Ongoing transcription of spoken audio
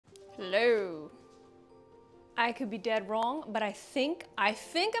Hello. I could be dead wrong, but I think I'm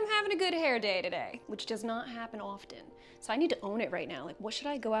having a good hair day today, which does not happen often. So I need to own it right now. Like, what should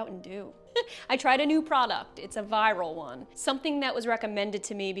I go out and do? I tried a new product. It's a viral one. Something that was recommended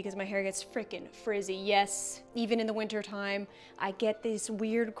to me because my hair gets freaking frizzy. Yes, even in the winter time, I get this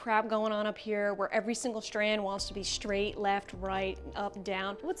weird crap going on up here where every single strand wants to be straight, left, right, up,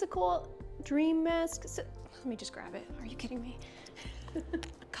 down. What's it called? Dream mask? Let me just grab it. Are you kidding me?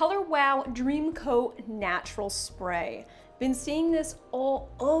 Color Wow Dream Coat Natural Spray. Been seeing this all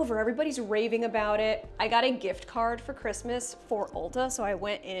over. Everybody's raving about it. I got a gift card for Christmas for Ulta, so I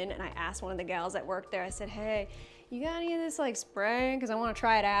went in and I asked one of the gals that worked there, I said, hey, you got any of this like spray? Because I want to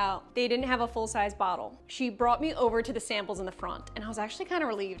try it out. They didn't have a full-size bottle. She brought me over to the samples in the front and I was actually kind of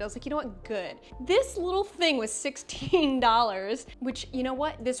relieved. I was like, you know what, good. This little thing was $16, which, you know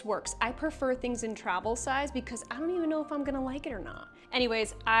what, this works. I prefer things in travel size because I don't even know if I'm gonna like it or not.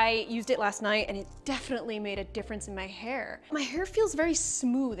 Anyways, I used it last night and it definitely made a difference in my hair. My hair feels very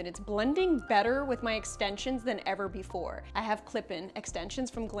smooth and it's blending better with my extensions than ever before. I have clip-in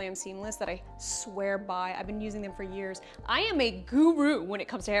extensions from Glam Seamless that I swear by. I've been using them for years. I am a guru when it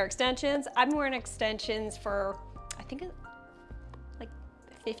comes to hair extensions. I've been wearing extensions for, I think like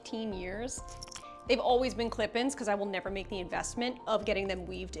 15 years. They've always been clip-ins because I will never make the investment of getting them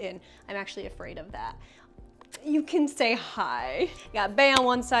weaved in. I'm actually afraid of that. You can say hi. Got Bay on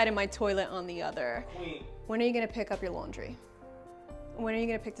one side and my toilet on the other. Queen. When are you gonna pick up your laundry? When are you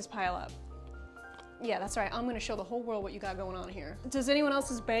gonna pick this pile up? Yeah, that's right. I'm gonna show the whole world what you got going on here. Does anyone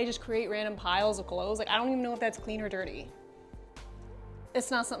else's bay just create random piles of clothes? Like, I don't even know if that's clean or dirty. It's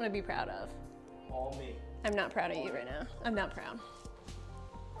not something to be proud of. All me. I'm not proud of you right now. I'm not proud.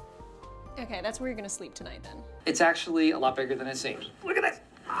 Okay, that's where you're gonna sleep tonight then. It's actually a lot bigger than it seems. Look at this.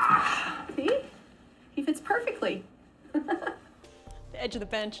 See? He fits perfectly. The edge of the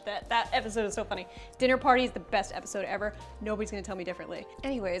bench, that episode is so funny. Dinner party is the best episode ever. Nobody's gonna tell me differently.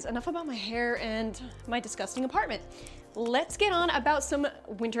 Anyways, enough about my hair and my disgusting apartment. Let's get on about some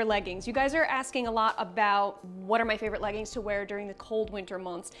winter leggings. You guys are asking a lot about what are my favorite leggings to wear during the cold winter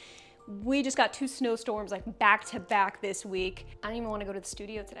months. We just got 2 snowstorms like back to back this week. I don't even want to go to the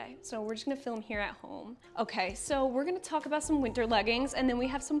studio today, so we're just gonna film here at home. Okay, so we're gonna talk about some winter leggings and then we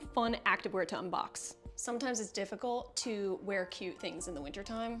have some fun activewear to unbox. Sometimes it's difficult to wear cute things in the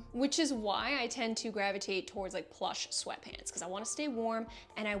wintertime, which is why I tend to gravitate towards like plush sweatpants because I want to stay warm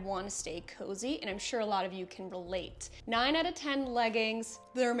and I want to stay cozy, and I'm sure a lot of you can relate. 9 out of 10 leggings,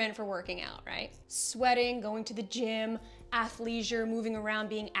 they're meant for working out, right? Sweating, going to the gym, athleisure, moving around,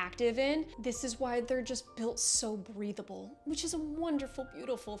 being active in. This is why they're just built so breathable, which is a wonderful,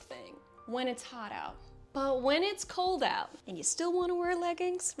 beautiful thing when it's hot out. But when it's cold out and you still want to wear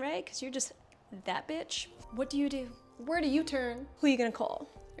leggings, right? Because you're just that bitch. What do you do? Where do you turn? Who are you gonna call?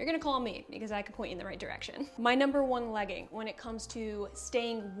 You're gonna call me because I can point you in the right direction. My #1 legging when it comes to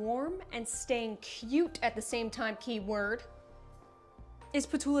staying warm and staying cute at the same time, keyword, is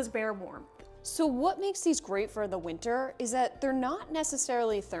Petula's Bare Warm. So what makes these great for the winter is that they're not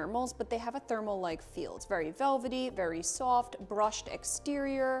necessarily thermals, but they have a thermal-like feel. It's very velvety, very soft, brushed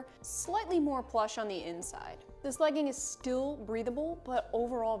exterior, slightly more plush on the inside. This legging is still breathable, but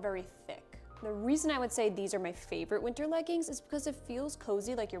overall very thick. The reason I would say these are my favorite winter leggings is because it feels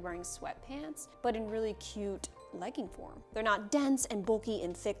cozy like you're wearing sweatpants, but in really cute legging form. They're not dense and bulky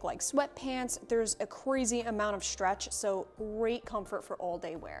and thick like sweatpants. There's a crazy amount of stretch, so great comfort for all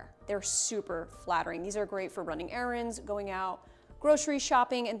day wear. They're super flattering. These are great for running errands, going out, grocery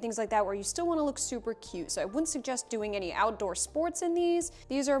shopping, and things like that where you still want to look super cute. So I wouldn't suggest doing any outdoor sports in these.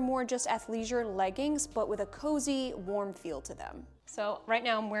 These are more just athleisure leggings, but with a cozy, warm feel to them. So right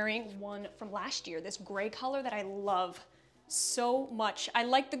now I'm wearing one from last year, this gray color that I love so much. I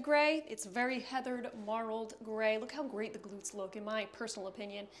like the gray. It's very heathered, marled gray. Look how great the glutes look in my personal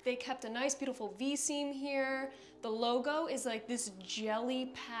opinion. They kept a nice, beautiful V-seam here. The logo is like this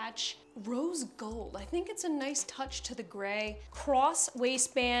jelly patch, rose gold. I think it's a nice touch to the gray. Cross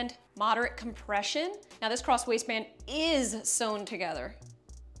waistband, moderate compression. Now this cross waistband is sewn together.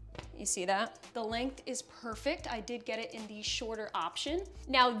 You see that? The length is perfect. I did get it in the shorter option.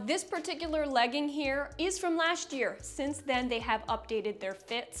 Now this particular legging here is from last year. Since then they have updated their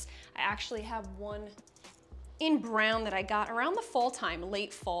fits. I actually have one in brown that I got around the fall time,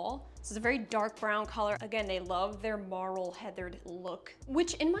 late fall. This is a very dark brown color. Again, they love their marl heathered look,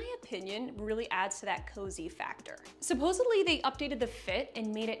 which in my opinion really adds to that cozy factor. Supposedly they updated the fit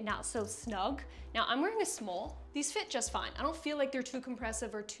and made it not so snug. Now I'm wearing a small. These fit just fine. I don't feel like they're too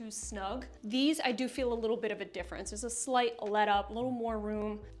compressive or too snug. These, I do feel a little bit of a difference. There's a slight let up, a little more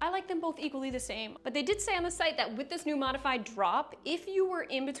room. I like them both equally the same, but they did say on the site that with this new modified drop, if you were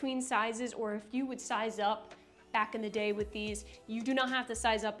in between sizes or if you would size up back in the day with these, you do not have to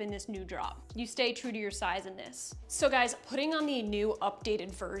size up in this new drop. You stay true to your size in this. So guys, putting on the new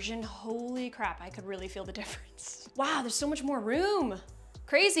updated version, holy crap, I could really feel the difference. Wow, there's so much more room.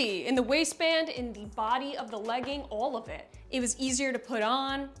 Crazy, in the waistband, in the body of the legging, all of it. It was easier to put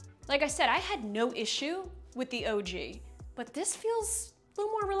on. Like I said, I had no issue with the OG, but this feels a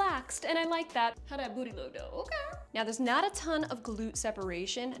little more relaxed, and I like that. How that booty look though, okay. Now there's not a ton of glute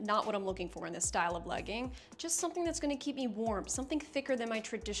separation, not what I'm looking for in this style of legging, just something that's gonna keep me warm, something thicker than my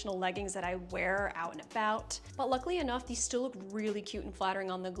traditional leggings that I wear out and about. But luckily enough, these still look really cute and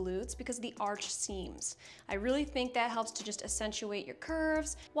flattering on the glutes because of the arched seams. I really think that helps to just accentuate your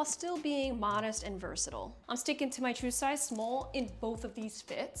curves while still being modest and versatile. I'm sticking to my true size small in both of these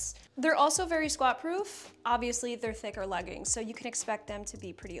fits. They're also very squat proof. Obviously they're thicker leggings, so you can expect them to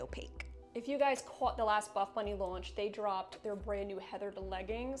be pretty opaque. If you guys caught the last Buff Bunny launch, they dropped their brand new heathered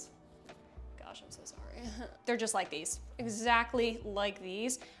leggings. Gosh, I'm so sorry. They're just like these, exactly like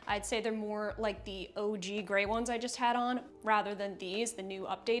these. I'd say they're more like the OG gray ones I just had on rather than these, the new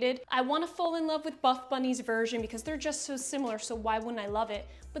updated. I wanna fall in love with Buff Bunny's version because they're just so similar, so why wouldn't I love it?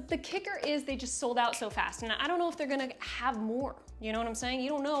 But the kicker is they just sold out so fast, and I don't know if they're gonna have more. You know what I'm saying? You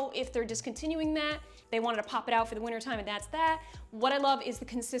don't know if they're discontinuing that. They wanted to pop it out for the winter time and that's that. What I love is the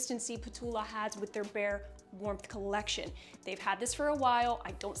consistency Petula has with their Bare Warmth collection. They've had this for a while.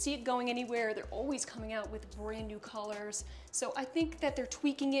 I don't see it going anywhere. They're always coming out with brand new colors. So I think that they're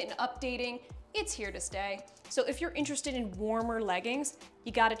tweaking it and updating. It's here to stay. So if you're interested in warmer leggings,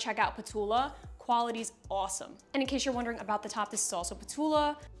 you gotta check out Petula. Quality's awesome. And in case you're wondering about the top, this is also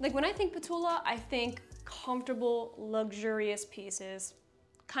Petula. Like when I think Petula, I think comfortable, luxurious pieces,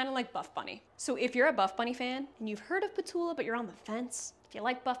 kind of like Buff Bunny. So if you're a Buff Bunny fan and you've heard of Petula but you're on the fence, if you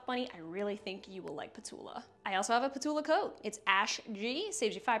like Buff Bunny, I really think you will like Petula. I also have a Petula code. It's ASHG,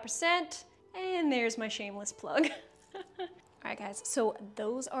 saves you 5%, and there's my shameless plug. All right guys, so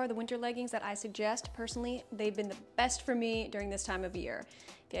those are the winter leggings that I suggest. Personally, they've been the best for me during this time of year.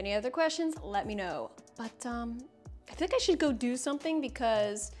 If you have any other questions, let me know. But I think I should go do something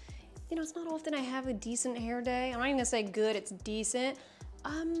because, you know, it's not often I have a decent hair day. I'm not even gonna say good, it's decent.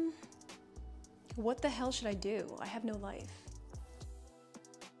 What the hell should I do? I have no life.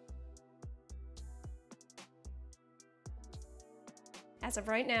 As of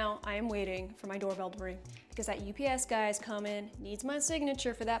right now, I am waiting for my doorbell to ring because that UPS guy is coming, needs my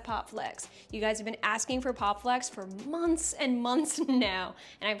signature for that Popflex. You guys have been asking for Popflex for months and months now,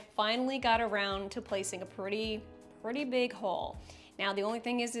 and I finally got around to placing a pretty big haul. Now, the only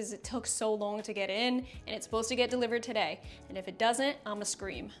thing is it took so long to get in, and it's supposed to get delivered today. And if it doesn't, I'ma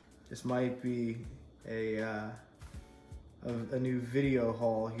scream. This might be a new video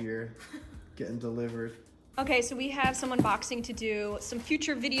haul here, getting delivered. Okay, so we have some unboxing to do, some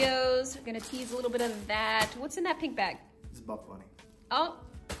future videos. I'm gonna tease a little bit of that. What's in that pink bag? It's Buff Bunny. Oh,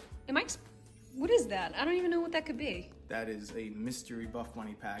 what is that? I don't even know what that could be. That is a mystery Buff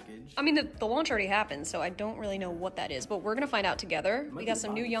Bunny package. I mean, the launch already happened, so I don't really know what that is, but we're gonna find out together. We got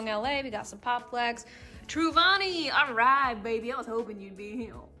some new YoungLA, we got some Popflex. Truvani, all right, baby. I was hoping you'd be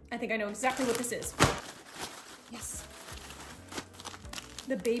here. I think I know exactly what this is. Yes.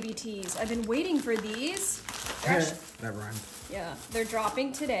 The baby tees. I've been waiting for these. That rhymed. Yeah, they're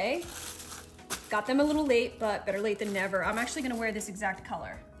dropping today. Got them a little late, but better late than never. I'm actually gonna wear this exact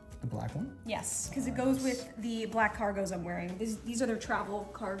color. The black one? Yes, because it goes with the black cargos I'm wearing. These are their travel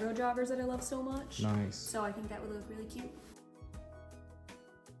cargo joggers that I love so much. Nice. So I think that would look really cute.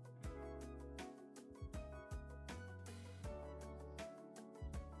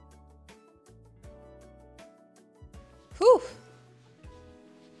 Whew.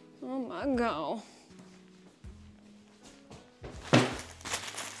 Oh my God.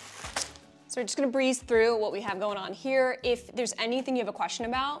 So we're just gonna breeze through what we have going on here. If there's anything you have a question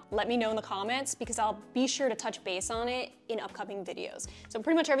about, let me know in the comments because I'll be sure to touch base on it in upcoming videos. So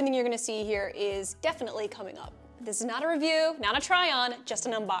pretty much everything you're gonna see here is definitely coming up. This is not a review, not a try on, just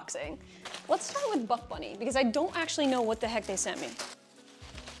an unboxing. Let's start with Buff Bunny because I don't actually know what the heck they sent me.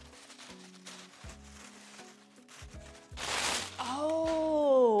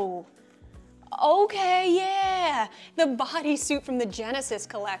 Okay, yeah. The bodysuit from the Genesis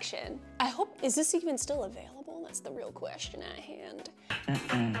collection. I hope, is this even still available? That's the real question at hand.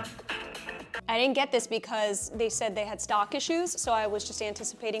 I didn't get this because they said they had stock issues, so I was just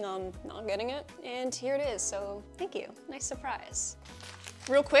anticipating on not getting it, and here it is, so thank you. Nice surprise.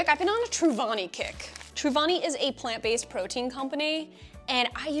 Real quick, I've been on a Truvani kick. Truvani is a plant-based protein company, and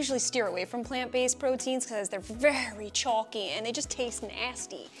I usually steer away from plant-based proteins because they're very chalky and they just taste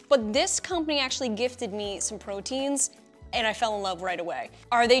nasty. But this company actually gifted me some proteins and I fell in love right away.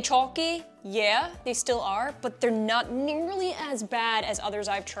 Are they chalky? Yeah, they still are, but they're not nearly as bad as others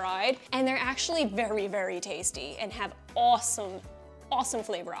I've tried. And they're actually very, very tasty and have awesome, awesome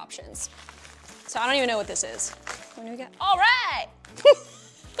flavor options. So I don't even know what this is. What do we got? All right!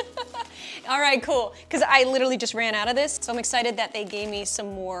 All right, cool. Because I literally just ran out of this, so I'm excited that they gave me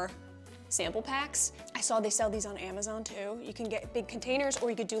some more sample packs. I saw they sell these on Amazon too. You can get big containers or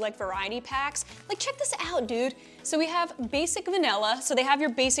you could do like variety packs. Like check this out, dude. So we have basic vanilla. So they have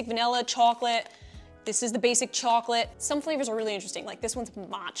your basic vanilla chocolate. This is the basic chocolate. Some flavors are really interesting. Like this one's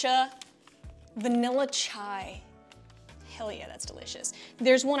matcha, vanilla chai. Hell yeah, that's delicious.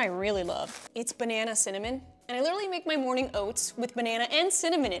 There's one I really love. It's banana cinnamon. And I literally make my morning oats with banana and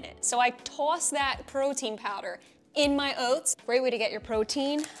cinnamon in it. So I toss that protein powder in my oats. Great way to get your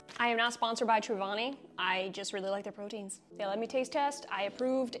protein. I am not sponsored by Truvani. I just really like their proteins. They let me taste test, I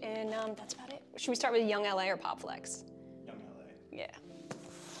approved, and that's about it. Should we start with YoungLA or Popflex? YoungLA. Yeah.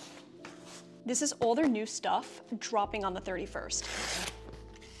 This is all their new stuff dropping on the 31st.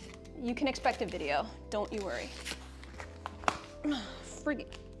 You can expect a video, don't you worry. Friggin'.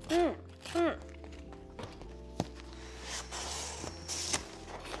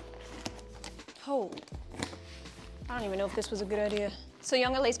 Oh. I don't even know if this was a good idea. So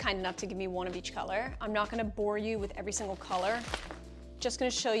YoungLA is kind enough to give me one of each color. I'm not gonna bore you with every single color. Just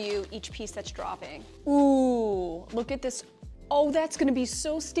gonna show you each piece that's dropping. Ooh, look at this. Oh, that's gonna be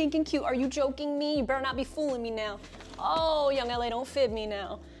so stinking cute. Are you joking me? You better not be fooling me now. Oh, YoungLA, don't fib me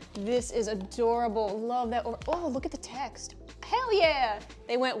now. This is adorable. Love that. Oh, look at the text. Hell yeah.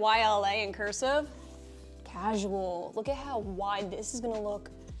 They went YLA in cursive. Casual. Look at how wide this is gonna look.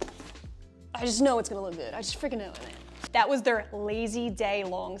 I just know it's gonna look good. I just freaking know it. That was their lazy day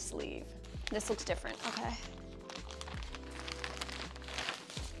long sleeve. This looks different, okay.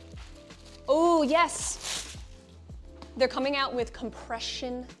 Oh, yes. They're coming out with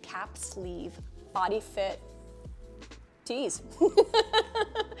compression cap sleeve, body fit tees.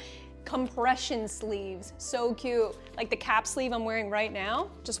 Compression sleeves, so cute. Like the cap sleeve I'm wearing right now,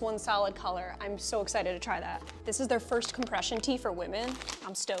 just one solid color. I'm so excited to try that. This is their first compression tee for women.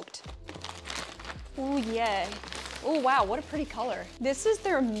 I'm stoked. Oh yeah. Oh wow, what a pretty color. This is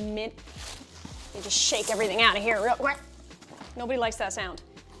their mint. Let me just shake everything out of here real quick. Nobody likes that sound.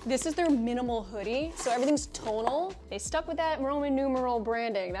 This is their minimal hoodie, so everything's tonal. They stuck with that Roman numeral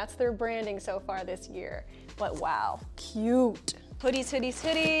branding. That's their branding so far this year. But wow, cute. Hoodies, hoodies,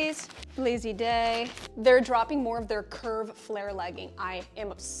 hoodies. Lazy day. They're dropping more of their curve flare legging. I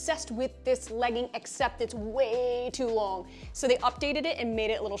am obsessed with this legging, except it's way too long. So they updated it and made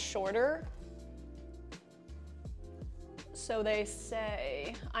it a little shorter. So they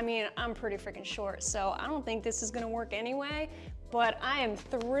say. I mean, I'm pretty freaking short, so I don't think this is gonna work anyway, but I am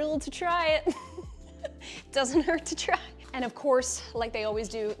thrilled to try it. Doesn't hurt to try. And of course, like they always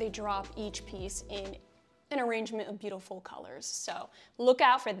do, they drop each piece in an arrangement of beautiful colors. So look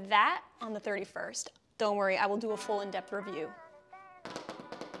out for that on the 31st. Don't worry, I will do a full in-depth review.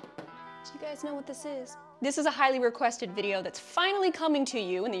 Do you guys know what this is? This is a highly requested video that's finally coming to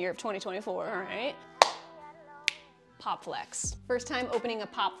you in the year of 2024, all right? Popflex. First time opening a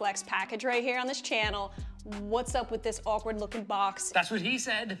Popflex package right here on this channel. What's up with this awkward looking box? That's what he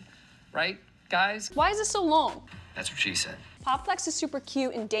said, right, guys? Why is this so long? That's what she said. Popflex is super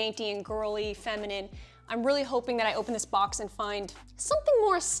cute and dainty and girly, feminine. I'm really hoping that I open this box and find something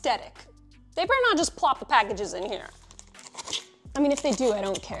more aesthetic. They better not just plop the packages in here. I mean, if they do, I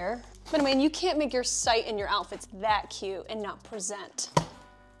don't care. But I mean, you can't make your site and your outfits that cute and not present.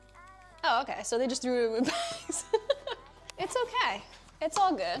 Oh, okay, so they just threw it in bags. It's okay, it's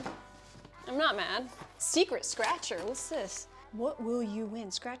all good. I'm not mad. Secret scratcher, what's this? What will you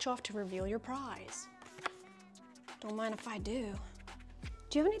win? Scratch off to reveal your prize. Don't mind if I do.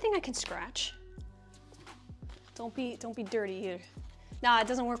 Do you have anything I can scratch? Don't be dirty here. Nah, it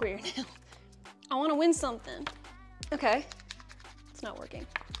doesn't work with your nail. I wanna win something. Okay, it's not working.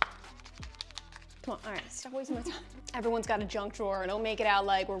 Come on, all right, stop wasting my time. Everyone's got a junk drawer, don't make it out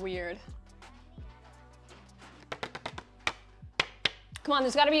like we're weird. Come on,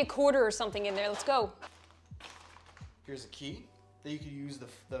 there's gotta be a quarter or something in there, let's go. Here's a key that you could use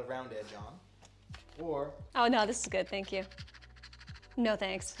the round edge on. Or... Oh no, this is good, thank you. No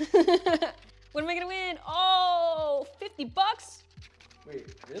thanks. What am I gonna win? Oh, 50 bucks? Wait,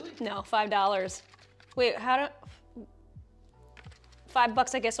 really? No, $5. Wait, how do...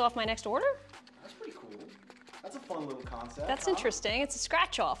 $5 I guess off my next order? That's pretty cool. That's a fun little concept. That's interesting, it's a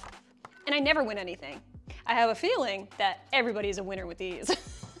scratch off. And I never win anything. I have a feeling that everybody's a winner with these.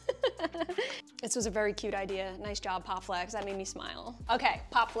 This was a very cute idea. Nice job, Popflex. That made me smile. Okay,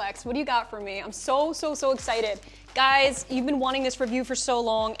 Popflex, what do you got for me? I'm so excited. Guys, you've been wanting this review for so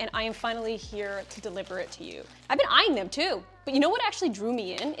long, and I am finally here to deliver it to you. I've been eyeing them too, but you know what actually drew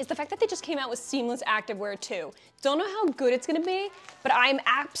me in is the fact that they just came out with seamless activewear too. Don't know how good it's gonna be, but I'm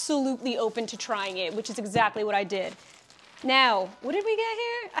absolutely open to trying it, which is exactly what I did. Now, what did we get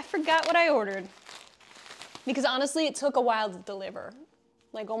here? I forgot what I ordered. Because honestly, it took a while to deliver.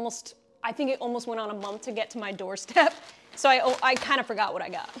 Like I think it almost went on a month to get to my doorstep. So I kind of forgot what I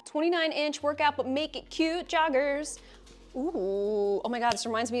got. 29-inch workout, but make it cute joggers. Ooh, oh my God, this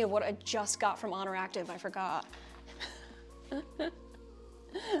reminds me of what I just got from Honor Active, I forgot.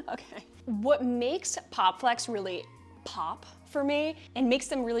 Okay. What makes Popflex really pop for me and makes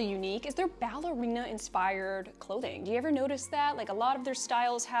them really unique is their ballerina inspired clothing. Do you ever notice that? Like a lot of their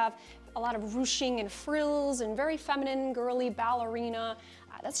styles have a lot of ruching and frills and very feminine, girly ballerina.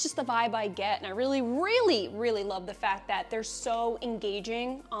 That's just the vibe I get, and I really love the fact that they're so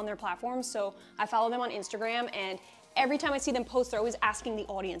engaging on their platforms. So I follow them on Instagram, and every time I see them post, they're always asking the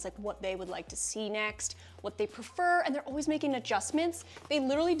audience like what they would like to see next, what they prefer, and they're always making adjustments. They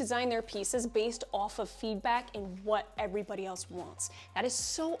literally design their pieces based off of feedback and what everybody else wants. That is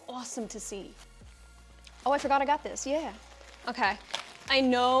so awesome to see. Oh, I forgot I got this, yeah. Okay, I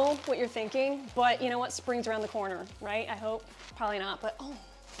know what you're thinking, but you know what, spring's around the corner, right? I hope, probably not, but oh.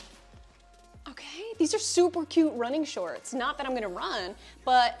 Okay, these are super cute running shorts. Not that I'm gonna run,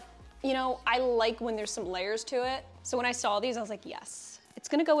 but you know, I like when there's some layers to it. So when I saw these, I was like, yes, it's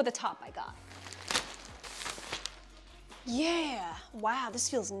gonna go with the top I got. Yeah, wow, this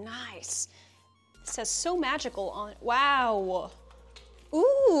feels nice. It says so magical on it, wow.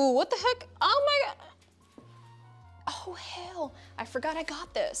 Ooh, what the heck, oh my God. Oh hell, I forgot I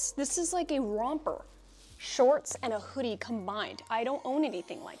got this. This is like a romper. Shorts and a hoodie combined. I don't own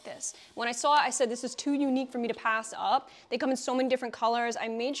anything like this. When I saw it, I said this is too unique for me to pass up. They come in so many different colors. I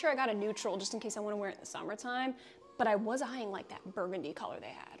made sure I got a neutral just in case I want to wear it in the summertime, but I was eyeing like that burgundy color they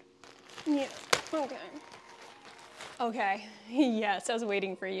had. Yeah, okay. Okay, yes, I was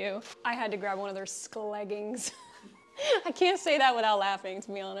waiting for you. I had to grab one of their leggings. I can't say that without laughing,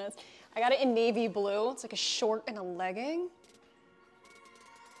 to be honest. I got it in navy blue. It's like a short and a legging.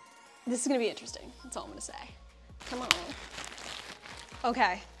 This is gonna be interesting, that's all I'm gonna say. Come on.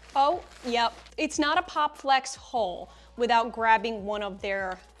 Okay, oh, yep. It's not a Popflex haul without grabbing one of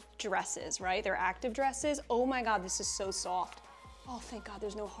their dresses, right? Their active dresses. Oh my God, this is so soft. Oh, thank God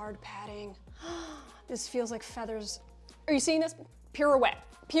there's no hard padding. This feels like feathers. Are you seeing this? Pirouette,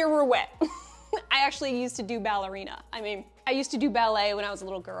 pirouette. I actually used to do ballerina. I mean, I used to do ballet when I was a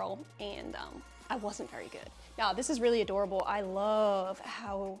little girl, and I wasn't very good. Now, this is really adorable. I love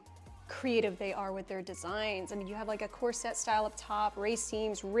how creative they are with their designs. I mean, you have like a corset style up top, race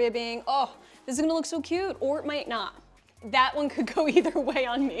seams, ribbing. Oh, this is gonna look so cute, or it might not. That one could go either way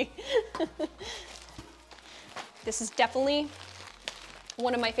on me. This is definitely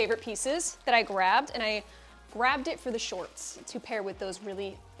one of my favorite pieces that I grabbed, and I grabbed it for the shorts to pair with those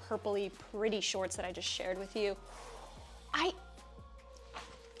really purpley pretty shorts that I just shared with you.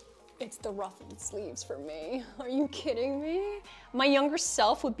 It's the ruffled sleeves for me. Are you kidding me? My younger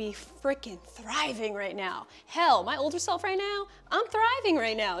self would be freaking thriving right now. Hell, my older self right now, I'm thriving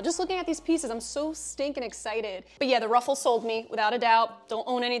right now. Just looking at these pieces, I'm so stinking excited. But yeah, the ruffle sold me, without a doubt. Don't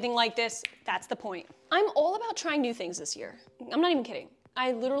own anything like this. That's the point. I'm all about trying new things this year. I'm not even kidding.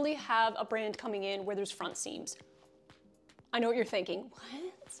 I literally have a brand coming in where there's front seams. I know what you're thinking.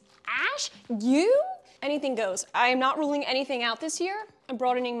 What? Ash, you? Anything goes. I am not ruling anything out this year. I'm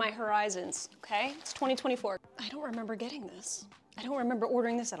broadening my horizons, okay? It's 2024. I don't remember getting this. I don't remember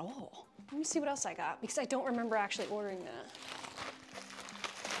ordering this at all. Let me see what else I got, because I don't remember actually ordering that.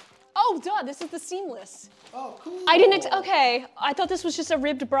 Oh, duh, this is the seamless. Oh, cool. I didn't, okay. I thought this was just a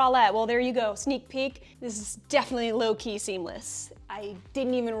ribbed bralette. Well, there you go, sneak peek. This is definitely low-key seamless. I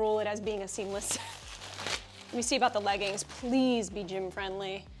didn't even rule it as being a seamless. Let me see about the leggings. Please be gym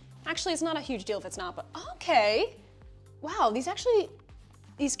friendly. Actually, it's not a huge deal if it's not, but okay. Wow,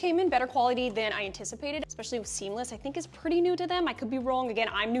 these came in better quality than I anticipated, especially with seamless. I think it's pretty new to them. I could be wrong. Again,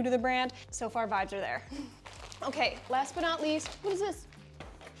 I'm new to the brand. So far, vibes are there. Okay, last but not least, what is this?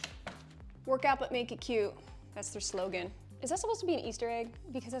 Work out but make it cute. That's their slogan. Is that supposed to be an Easter egg?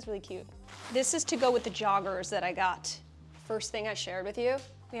 Because that's really cute. This is to go with the joggers that I got. First thing I shared with you,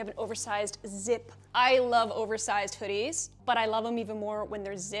 we have an oversized zip. I love oversized hoodies, but I love them even more when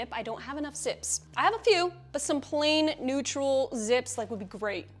they're zip. I don't have enough zips. I have a few, but some plain neutral zips like would be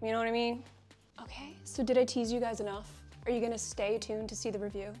great. You know what I mean? Okay, so did I tease you guys enough? Are you gonna stay tuned to see the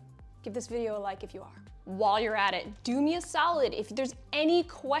review? Give this video a like if you are. While you're at it, do me a solid. If there's any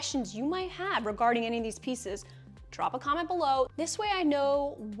questions you might have regarding any of these pieces, drop a comment below. This way I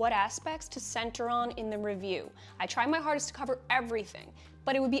know what aspects to center on in the review. I try my hardest to cover everything,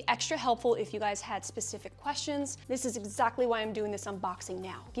 but it would be extra helpful if you guys had specific questions. This is exactly why I'm doing this unboxing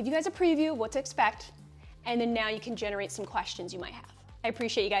now. Give you guys a preview of what to expect, and then now you can generate some questions you might have. I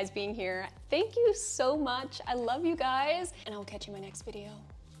appreciate you guys being here. Thank you so much. I love you guys, and I will catch you in my next video.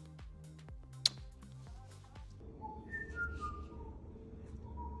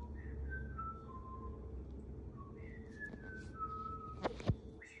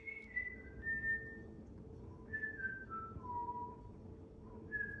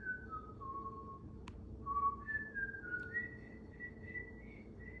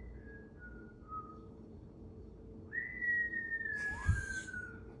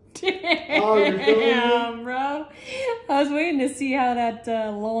 Damn, bro. I was waiting to see how that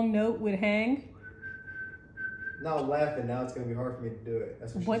long note would hang. Now I'm laughing. Now it's gonna be hard for me to do it.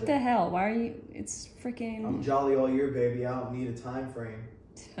 That's What the hell? Why are you? It's freaking. I'm jolly all year, baby. I don't need a time frame.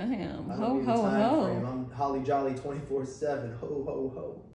 Damn. I Ho don't need ho a time ho. frame. I'm holly jolly 24/7. Ho ho ho.